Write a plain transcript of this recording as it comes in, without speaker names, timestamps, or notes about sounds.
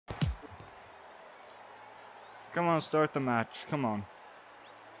Come on, start the match. Come on.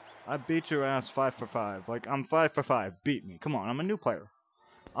 I beat your ass 5 for 5. Like, I'm 5 for 5. Beat me. Come on, I'm a new player.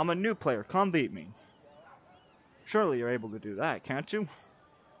 I'm a new player. Come beat me. Surely you're able to do that, can't you?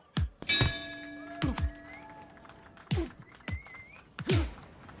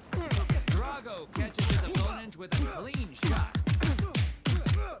 Drago catches his opponent with a clean shot.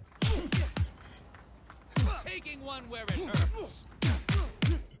 Taking one where it hurts.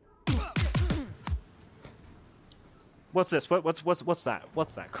 What's this? What's that?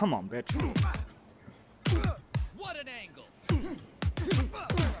 What's that? Come on, bitch. What an angle.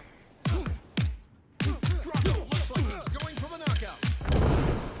 Drago looks like he's going for the knockout.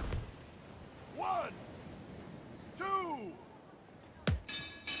 1, 2.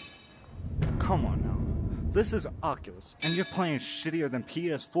 Come on now. This is Oculus, and you're playing shittier than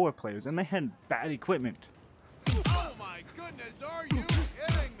PS4 players, and they had bad equipment. Oh my goodness, are you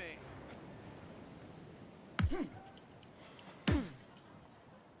kidding me?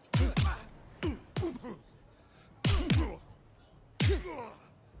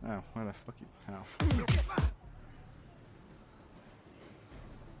 Oh, where the fuck you? Oh.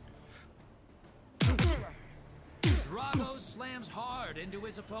 Drago slams hard into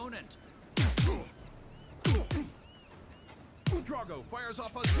his opponent. Drago fires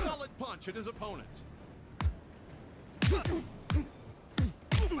off a solid punch at his opponent.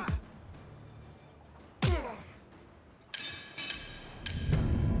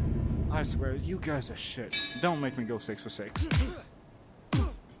 I swear, you guys are shit. Don't make me go 6 for 6. You've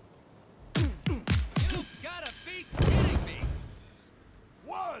gotta be kidding me.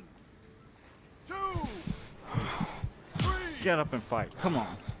 1, 2, 3. Get up and fight. Come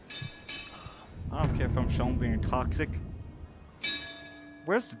on. I don't care if I'm shown being toxic.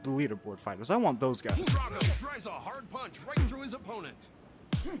 Where's the leaderboard fighters? I want those guys. Drago drives a hard punch right through his opponent.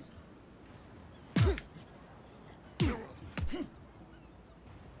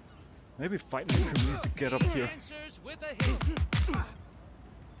 Maybe fighting the crew needs to get up He here. answers with a hit.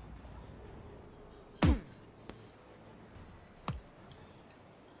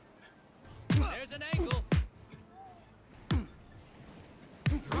 There's an angle.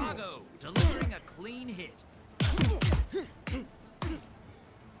 Drago delivering a clean hit.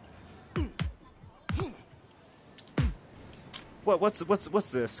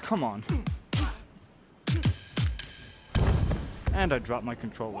 What's this? Come on. And I dropped my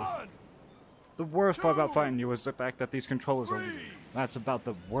controller. 1, The worst part about fighting you is the fact that these controllers are weak. That's about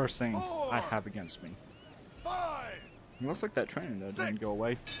the worst thing I 4, have against me. 5. It looks like that training though didn't 6. go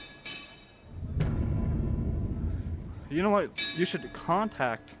away. You know what? You should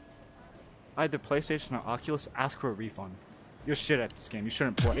contact either PlayStation or Oculus, ask for a refund. You're shit at this game. You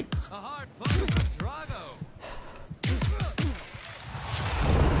shouldn't play. A hard punch from Drago.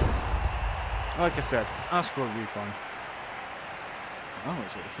 Like I said, ask for a refund. Oh,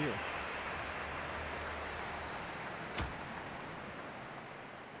 it's over here.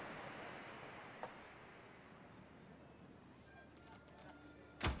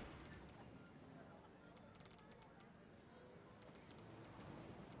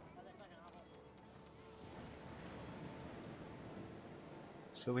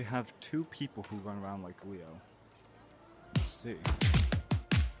 So we have two people who run around like Leo. Let's see.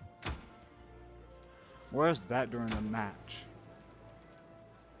 Where's that during the match?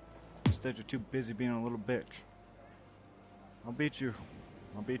 Instead you're too busy being a little bitch. I'll beat you.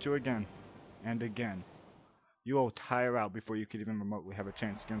 I'll beat you again. And again. You will tire out before you could even remotely have a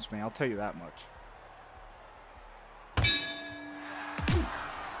chance against me. I'll tell you that much.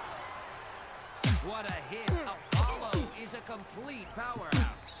 What a hit. Apollo is a complete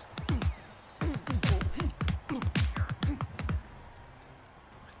powerhouse.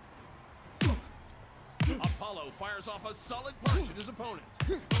 Apollo fires off a solid punch at his opponent.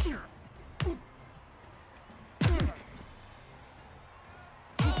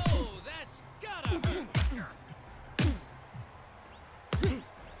 Oh, that's gotta hurt.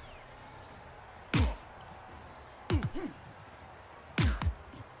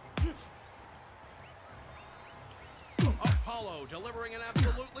 Apollo delivering an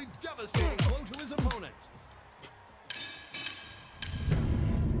absolutely devastating blow to his opponent.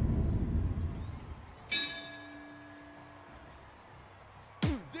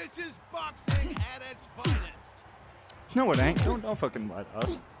 This is boxing at its finest. No, it ain't. Don't fucking lie to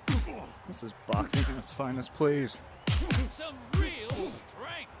us. This is boxing at its finest, please. Some real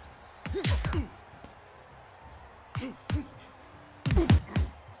strength.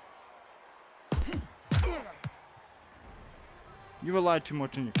 You rely too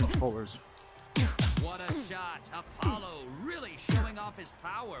much on your controllers. What a shot. Apollo really showing off his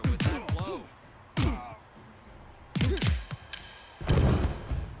power with that blow.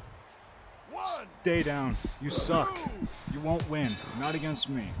 Stay down. You suck. You won't win. Not against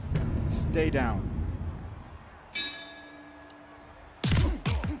me. Stay down.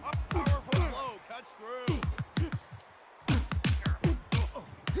 A powerful blow cuts through.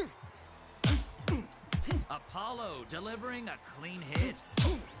 Apollo delivering a clean hit.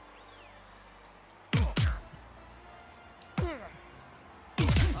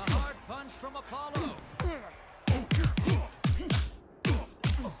 A hard punch from Apollo.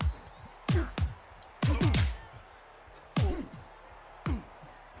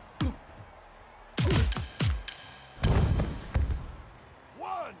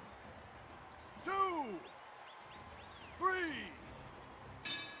 One, two, three.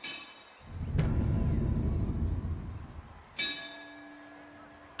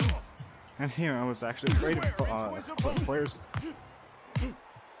 And here I was actually afraid of players.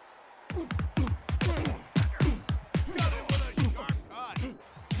 Got it with a sharp cut.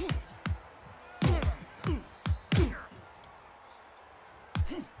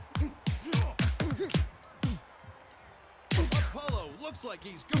 Apollo looks like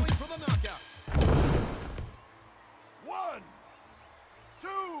he's going for the knockout. One,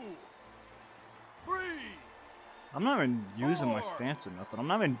 two, three. I'm not even using my stance or nothing. I'm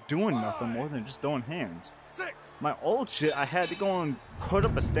not even doing nothing more than just throwing hands. 6. My old shit, I had to go and put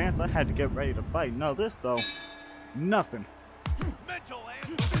up a stance. I had to get ready to fight. No, this though, nothing. Mental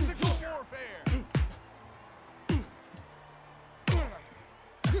and physical warfare.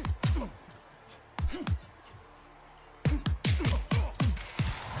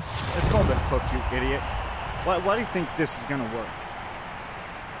 It's called the hook, you idiot. Why do you think this is gonna work?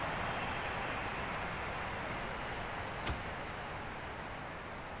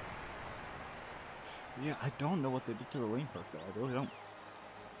 Yeah, I don't know what they did to the lane perk though. I really don't.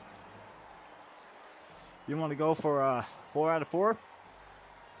 You want to go for 4 out of 4?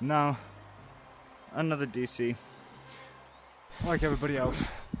 No. Another DC. Like everybody else.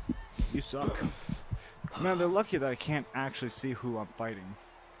 You suck. Man, they're lucky that I can't actually see who I'm fighting.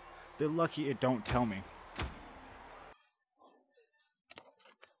 They're lucky it don't tell me.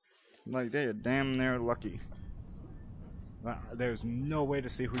 Like, they are damn near lucky. There's no way to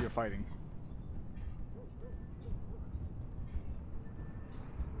see who you're fighting.